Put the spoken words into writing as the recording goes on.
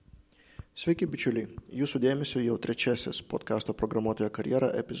Sveiki bičiuliai, jūsų dėmesio jau trečiasis podcasto programuotojo karjera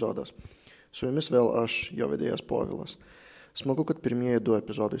epizodas. Su jumis vėl aš, jo vedėjas Povilas. Smagu, kad pirmieji 2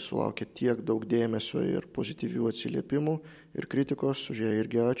 epizodai sulaukė tiek daug dėmesio ir pozityvių atsiliepimų ir kritikos, už ją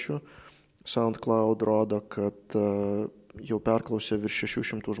irgi ačiū. SoundCloud rodo, kad jau perklausė virš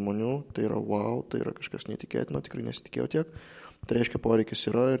 600 žmonių, tai yra wow, tai yra kažkas neįtikėtino, tikrai nesitikėjau tiek. Tai reiškia, poreikis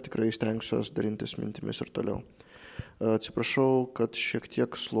yra ir tikrai stengsiuos dalintis mintimis ir toliau. Atsiprašau, kad šiek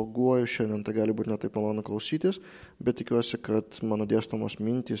tiek sloguoju šiandien, tai gali būti netaip malonu klausytis, bet tikiuosi, kad mano dėstomos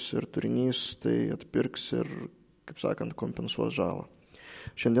mintys ir turinys tai atpirks ir, kaip sakant, kompensuos žalą.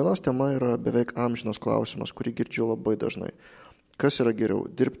 Šiandienos tema yra beveik amžinas klausimas, kurį girdžiu labai dažnai. Kas yra geriau,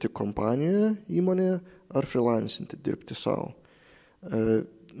 dirbti kompanijoje, įmonėje ar freelancinti, dirbti savo?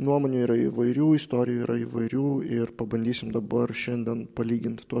 Nuomonių yra įvairių, istorijų yra įvairių ir pabandysim dabar šiandien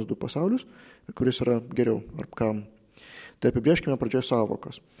palyginti tuos 2 pasaulius, kuris yra geriau ar kam. Tai apibrėžkime pradžioje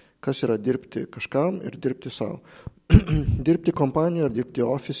sąvokas. Kas yra dirbti kažkam ir dirbti savo. Dirbti kompanijoje ar dirbti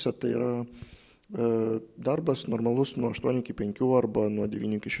ofise tai yra darbas normalus nuo 8 iki 5 arba nuo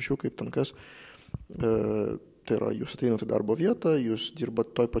 9 iki 6, kaip ten kas. Tai yra, jūs ateinate į darbo vietą, jūs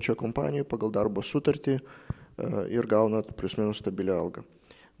dirbat toj pačioj kompanijoje pagal darbo sutartį ir gaunat plius minus stabilią algą.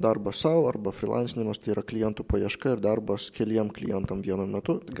 Darbas savo arba freelancinimas tai yra klientų paieška ir darbas keliem klientam vienu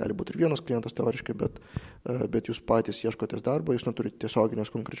metu. Gali būti ir vienas klientas teoriškai, bet jūs patys ieškotės darbo, jūs neturite tiesioginės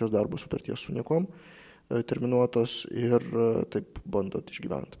konkrečios darbo sutarties su niekom terminuotos ir taip bandot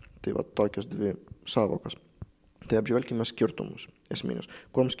išgyventi. Tai va tokios 2 sąvokos. Tai apžvelkime skirtumus esminius.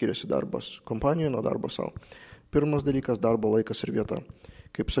 Kuom skiriasi darbas kompanijoje nuo darbo savo? Pirmas dalykas – darbo laikas ir vieta.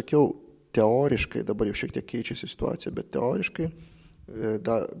 Kaip sakiau, teoriškai, dabar jau šiek tiek keičiasi situacija, bet teoriškai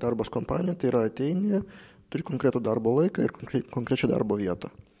darbas kompanijoje tai yra ateini, turi konkretų darbo laiką ir konkrečią darbo vietą.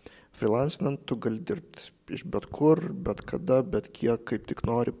 Freelancinant tu gali dirbti iš bet kur, bet kada, bet kiek, kaip tik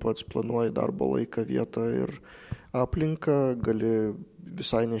nori, pats planuoji darbo laiką, vietą ir aplinką, gali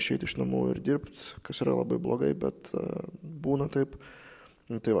visai neišeiti iš namų ir dirbti, kas yra labai blogai, bet būna taip.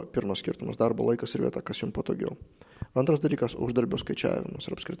 Tai va, pirmas skirtumas – darbo laikas ir vieta, kas jums patogiau. Antras dalykas – uždarbio skaičiavimas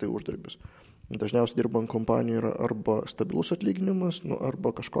ir apskritai uždarbis. Dažniausiai dirbant kompanijoje yra arba stabilus atlyginimas,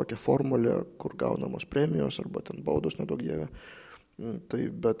 arba kažkokia formulė, kur gaunamos premijos, arba ten baudos nedaug dievė.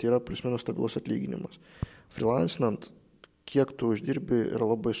 Bet yra plius minus stabilus atlyginimas. Freelancinant, kiek tu uždirbi,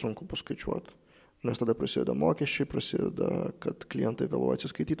 yra labai sunku paskaičiuoti. Nes tada prasideda mokesčiai, prasideda, kad klientai vėluoja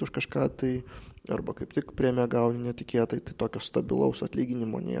atsiskaityti už kažką, tai arba kaip tik premiją gauni netikėtai, tai tokio stabilaus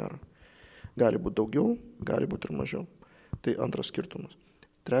atlyginimo nėra. Gali būti daugiau, gali būti ir mažiau. Tai antras skirtumas.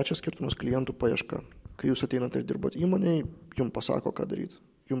 Trečias skirtumas – klientų paieška. Kai jūs ateinate ir dirbat įmonėje, jums pasako, ką daryti.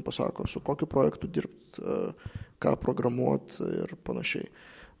 Jums pasako, su kokiu projektu dirbti, ką programuoti ir panašiai.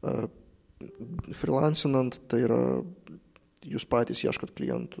 Freelancinant tai yra, jūs patys ieškot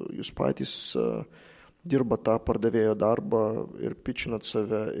klientų, jūs patys dirbat tą pardavėjo darbą ir pitchinat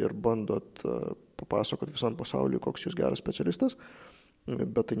save ir bandot papasakot visam pasauliu, koks jūs geras specialistas,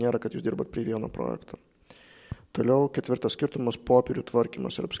 bet tai nėra, kad jūs dirbat prie vieno projekto. Toliau 4 skirtumas – popierių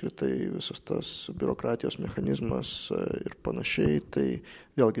tvarkymas ir apskritai visas tas biurokratijos mechanizmas ir panašiai. Tai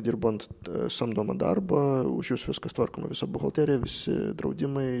vėlgi dirbant samdomą darbą, už jūs viskas tvarkoma, visa buhalterija, visi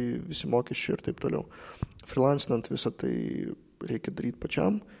draudimai, visi mokesčiai ir taip toliau. Freelancinant visą tai reikia daryti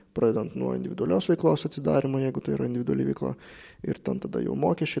pačiam, pradedant nuo individualios veiklos atsidarimo, jeigu tai yra individuali veikla, ir ten tada jau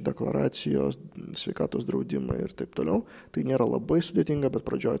mokesčiai, deklaracijos, sveikatos draudimai ir taip toliau. Tai nėra labai sudėtinga, bet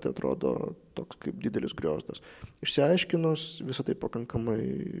pradžioje tai atrodo toks kaip didelis griozdas. Išsiaiškinus, visą tai pakankamai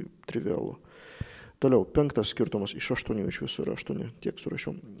trivialu. Toliau, 5 skirtumas, iš 8, iš visų yra 8, tiek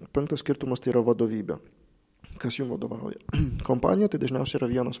surašiau. 5 skirtumas tai yra vadovybė. Kas jums vadovauja? Kompanija tai dažniausiai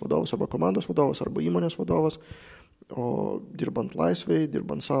yra vienas vadovas, arba komandos vadovas, arba įmonės vadovas, o dirbant laisvai,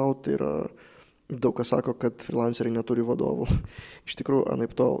 dirbant savo, tai yra, daug kas sako, kad freelanceriai neturi vadovų. Iš tikrųjų,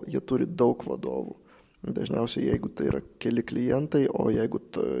 anaip tol, jie turi daug vadovų. Dažniausiai, jeigu tai yra keli klientai, o jeigu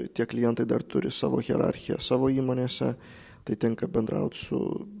tie klientai dar turi savo hierarchiją savo įmonėse, tai tenka bendrauti su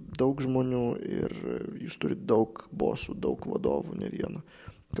daug žmonių ir jūs turi daug bosų, daug vadovų, ne vieną.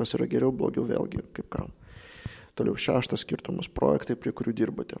 Kas yra geriau, blogiau, vėlgi, kaip kam. Toliau 6 skirtumas – projektai, prie kurių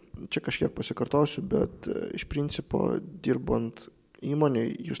dirbate. Čia kažkiek pasikartosiu, bet iš principo dirbant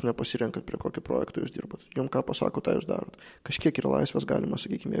įmonėje jūs nepasirenkat, prie kokio projekto jūs dirbat. Jums ką pasako, tą jūs darot. Kažkiek yra laisvės, galima,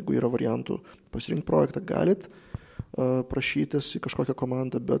 sakykime, jeigu yra variantų pasirinkti projektą, galit prašytis į kažkokią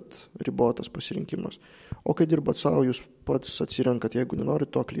komandą, bet ribotas pasirinkimas. O kai dirbat savo, jūs pats atsirenkat, jeigu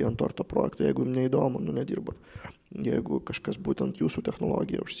nenorit to kliento ar to projekto, jeigu jums neįdomu, nedirbat. Jeigu kažkas būtent jūsų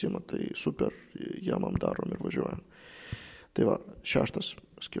technologiją užsiima, tai super, jamam darom ir važiuojam. Tai va, 6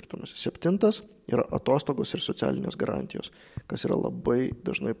 skirtumas. 7 yra atostogos ir socialinės garantijos, kas yra labai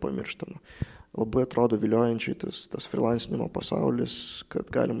dažnai pamirštama. Labai atrodo viliojančiai tas freelancinimo pasaulis, kad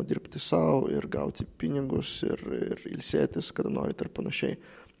galima dirbti savo ir gauti pinigus ir ilsėtis, kada norite ir panašiai.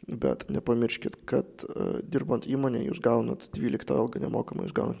 Bet nepamirškit, kad dirbant įmonėje jūs gaunat 12 algą nemokamai,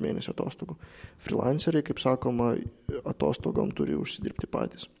 jūs gaunat mėnesio atostogų. Freelanceriai, kaip sakoma, atostogom turi užsidirbti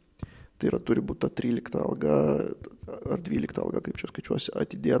patys. Tai yra turi būti ta 13 alga ar 12 alga, kaip čia skaičiuosi,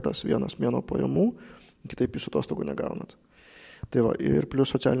 atidėtas vienas mėno pajamų, kitaip jūs atostogų negaunat. Tai va, ir plus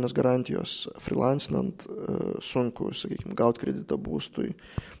socialinės garantijos. Freelancinant sunku, sakykime, gauti kreditą būstui,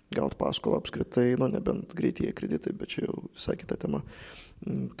 gauti paskolą apskritai, nebent greitieji kreditai, bet čia jau visai kita tema.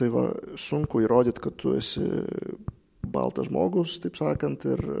 Tai va, sunku įrodyti, kad tu esi baltas žmogus, taip sakant,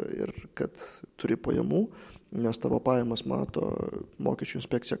 ir kad turi pajamų, nes tavo pajamas mato mokesčių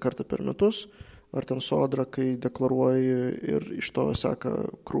inspekcija kartą per metus, ar ten sodra, kai deklaruoji, ir iš to seka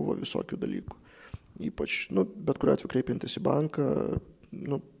krūva visokių dalykų. Ypač, bet kuriuo atveju kreipiantis į banką,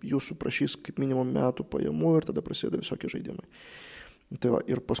 jūsų prašys kaip minimum metų pajamų ir tada prasideda visokie žaidimai. Tai va,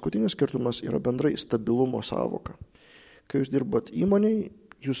 ir paskutinis skirtumas yra bendrai stabilumo sąvoka. Kai jūs dirbat įmonėj,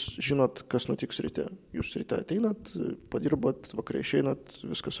 jūs žinot, kas nutiks ryte. Jūs ryte ateinat, padirbat, vakare išeinat,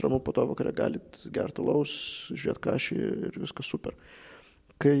 viskas ramu, po to vakare galit gerti alaus, žiūrėti kašį ir viskas super.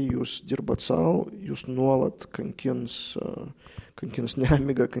 Kai jūs dirbat savo, jūs nuolat kankins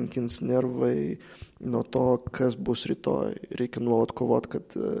nemiga, kankins nervai nuo to, kas bus rytoj. Reikia nuolat kovot,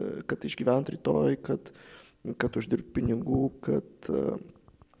 kad išgyvent rytoj, kad uždirbt pinigų,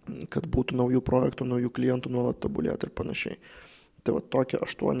 kad būtų naujų projektų, naujų klientų, nuolat tobulėti ir panašiai. Tai va tokie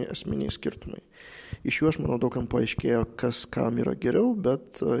 8 esminiai skirtumai. Iš jų aš manau daugam paaiškėjo, kas kam yra geriau,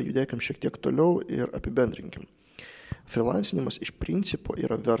 bet judėkim šiek tiek toliau ir apibendrinkim. Freelancinimas iš principo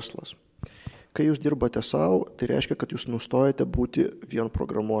yra verslas. Kai jūs dirbate savo, tai reiškia, kad jūs nustojate būti vien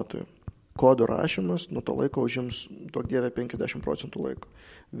programuotoju. Kodo rašymas nuo to laiko užims, duok dieve, 50% laiko.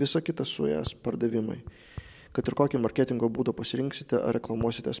 Visa kita suės pardavimai. Kad ir kokį marketingo būdą pasirinksite, ar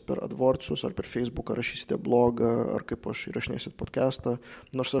reklamuositės per AdWordsus, ar per Facebook, ar rašysite blogą, ar kaip aš įrašinėsit podcastą,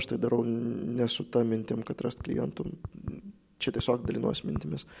 nors aš tai darau nesu ta mintim, kad rast klientų. Čia tiesiog dalinuosi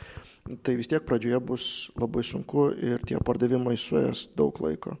mintimis. Tai vis tiek pradžioje bus labai sunku ir tie pardavimai suės daug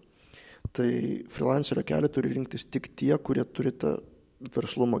laiko. Tai freelancerio kelią turi rinktis tik tie, kurie turite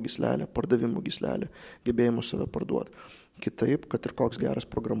verslumo gyslelę, pardavimų gyslelę, gebėjimus save parduoti. Kitaip, kad ir koks geras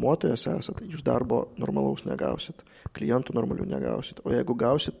programuotojas esate, jūs darbo normalaus negausit, klientų normalių negausit, o jeigu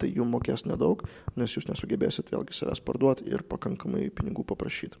gausit, tai jums mokės nedaug, nes jūs nesugebėsit vėlgi savęs parduoti ir pakankamai pinigų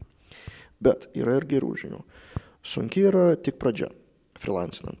paprašyti. Bet yra ir gerų žinių. Sunki yra tik pradžia,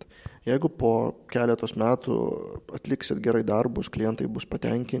 freelancinant. Jeigu po keletos metų atliksit gerai darbus, klientai bus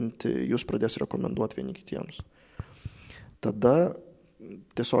patenkinti, jūs pradės rekomenduoti vieni kitiems. Tada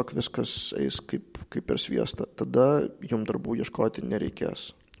tiesiog viskas eis kaip per sviestą. Tada jums darbų ieškoti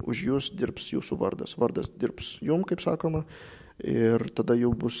nereikės. Už jūs dirbs jūsų vardas. Vardas dirbs jums, kaip sakoma, ir tada jau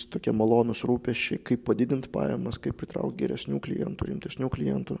bus tokie malonus rūpesčiai, kaip padidinti pajamas, kaip pritraukti geresnių klientų, rimtesnių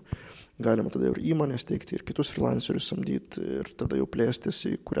klientų. Galima tada ir įmonės teikti, ir kitus freelancerius samdyti, ir tada jau plėstis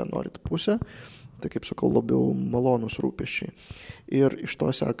į kurią norit pusę. Tai, kaip sakau, labiau malonus rūpesčiai. Ir iš to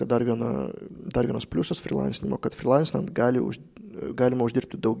seka dar vienas pliusas freelancinimo, kad freelancinant galima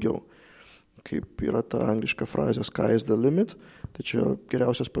uždirbti daugiau. Kaip yra ta angliška frazė sky is the limit, tai čia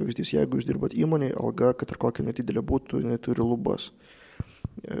geriausias pavyzdys, jeigu jūs dirbat įmonėje, alga, kad ir kokia nedidelė būtų, jinai turi lubas.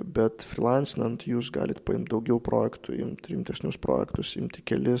 Bet freelancinant jūs galite paimti daugiau projektų, imti rimtesnius projektus, imti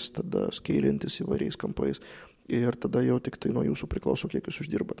kelis, tada skeilintis įvairiais kampais ir tada jau tik tai nuo jūsų priklauso, kiek jūs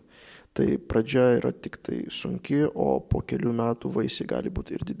uždirbat. Tai pradžia yra tik tai sunki, o po kelių metų vaisiai gali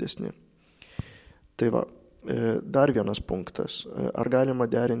būti ir didesni. Tai va, dar vienas punktas. Ar galima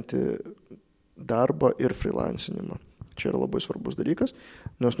derinti darbą ir freelancinimą? Čia yra labai svarbus dalykas,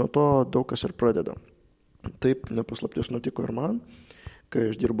 nes nuo to daug kas ir pradeda. Taip, nepaslaptis nutiko ir man. Kai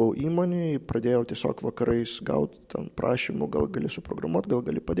aš dirbau įmonėje, pradėjau tiesiog vakarais gauti tam prašymų, gal gali suprogramuoti, gal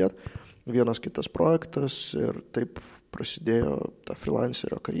gali padėti. Vienas kitas projektas ir taip prasidėjo ta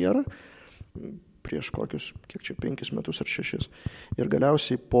freelancerio karjera prieš kokius, 5 metus ar 6. Ir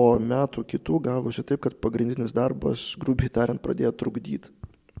galiausiai po metų kitų gavosi taip, kad pagrindinis darbas, grubiai tariant, pradėjo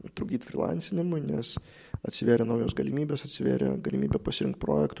trukdyti freelancinimui, nes atsivėrė naujos galimybės, atsivėrė galimybė pasirinkti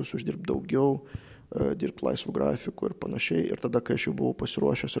projektus, uždirbti daugiau, dirbti laisvų grafikų ir panašiai. Ir tada, kai aš jau buvau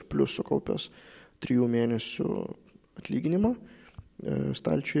pasiruošęs ir plus sukaupęs 3 mėnesių atlyginimą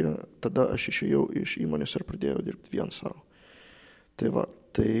stalčiuje, tada aš išėjau iš įmonės ir pradėjau dirbti vien savo. Tai va,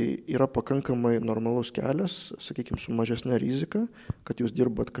 Tai yra pakankamai normalus kelias, sakykime, su mažesnė rizika, kad jūs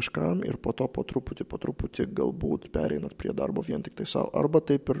dirbat kažkam ir po to po truputį galbūt pereinat prie darbo vien tik tai savo, arba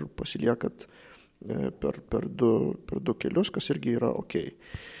taip ir pasiliekat per du kelius, kas irgi yra ok.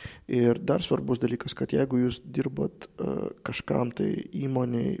 Ir dar svarbus dalykas, kad jeigu jūs dirbat kažkam tai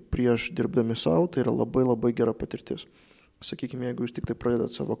įmoniai prieš dirbdami savo, tai yra labai labai gera patirtis. Sakykime, jeigu jūs tik tai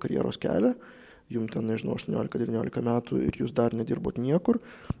pradedat savo karjeros kelią, jums ten, 18-19 metų ir jūs dar nedirbot niekur,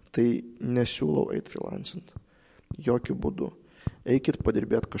 tai nesiūlau eiti freelancint. Jokių būdų. Eikit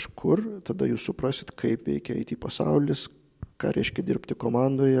padirbėti kažkur, tada jūs suprasit, kaip veikia IT pasaulis, ką reiškia dirbti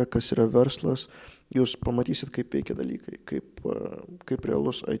komandoje, kas yra verslas. Jūs pamatysit, kaip veikia dalykai, kaip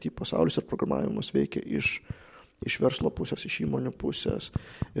realus IT pasaulis ir programavimas veikia iš verslo pusės, iš įmonių pusės.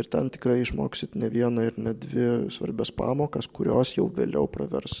 Ir ten tikrai išmoksit ne vieną ir ne dvi svarbias pamokas, kurios jau vėliau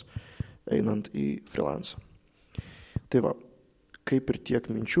pravers einant į freelancą. Tai va, kaip ir tiek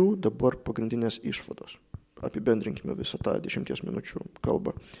minčių, dabar pagrindinės išvados. Apibendrinkime visą tą 10 minučių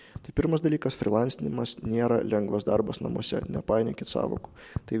kalbą. Tai pirmas dalykas, freelancinimas nėra lengvas darbas namuose, nepainiokit sąvokų.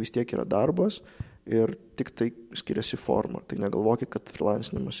 Tai vis tiek yra darbas ir tik tai skiriasi forma. Tai negalvokit, kad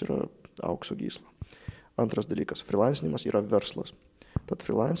freelancinimas yra aukso gysla. Antras dalykas, freelancinimas yra verslas. Tad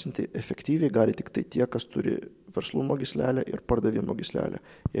freelancinti efektyviai gali tik tai tie, kas turi verslumo gyslelę ir pardavimo gyslelę.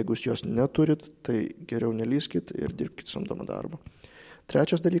 Jeigu jūs jos neturit, tai geriau nelyskit ir dirbkit samdomą darbą.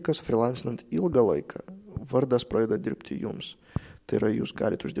 Trečias dalykas, freelancinant ilgą laiką, vardas pradeda dirbti jums. Tai yra, jūs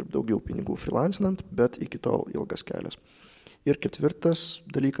galite uždirbti daugiau pinigų freelancinant, bet iki tol ilgas kelias. Ir ketvirtas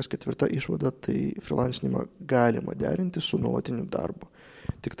dalykas, ketvirta išvada, tai freelancinimą galima derinti su nuolatiniu darbu.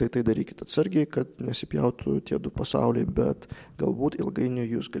 Tik tai darykit atsargiai, kad nesipjautų tie du pasauliai, bet galbūt ilgainiui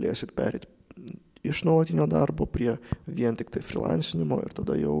jūs galėsit perėti iš nuolatinio darbo prie vien tik tai freelancinimo ir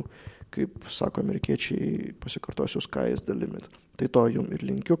tada jau, kaip sako amerikiečiai, pasikartosiu, sky is the limit. Tai to jum ir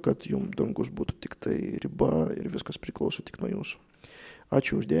linkiu, kad jum dangus būtų tik tai riba ir viskas priklauso tik nuo jūsų.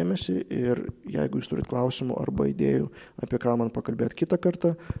 Ačiū uždėmesį ir jeigu jūs turit klausimų arba idėjų, apie ką man pakalbėti kitą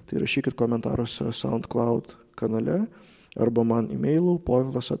kartą, tai rašykit komentaruose SoundCloud kanale arba man e-mailu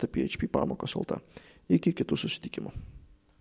povilas@phppamokos.lt. Iki kitų susitikimų.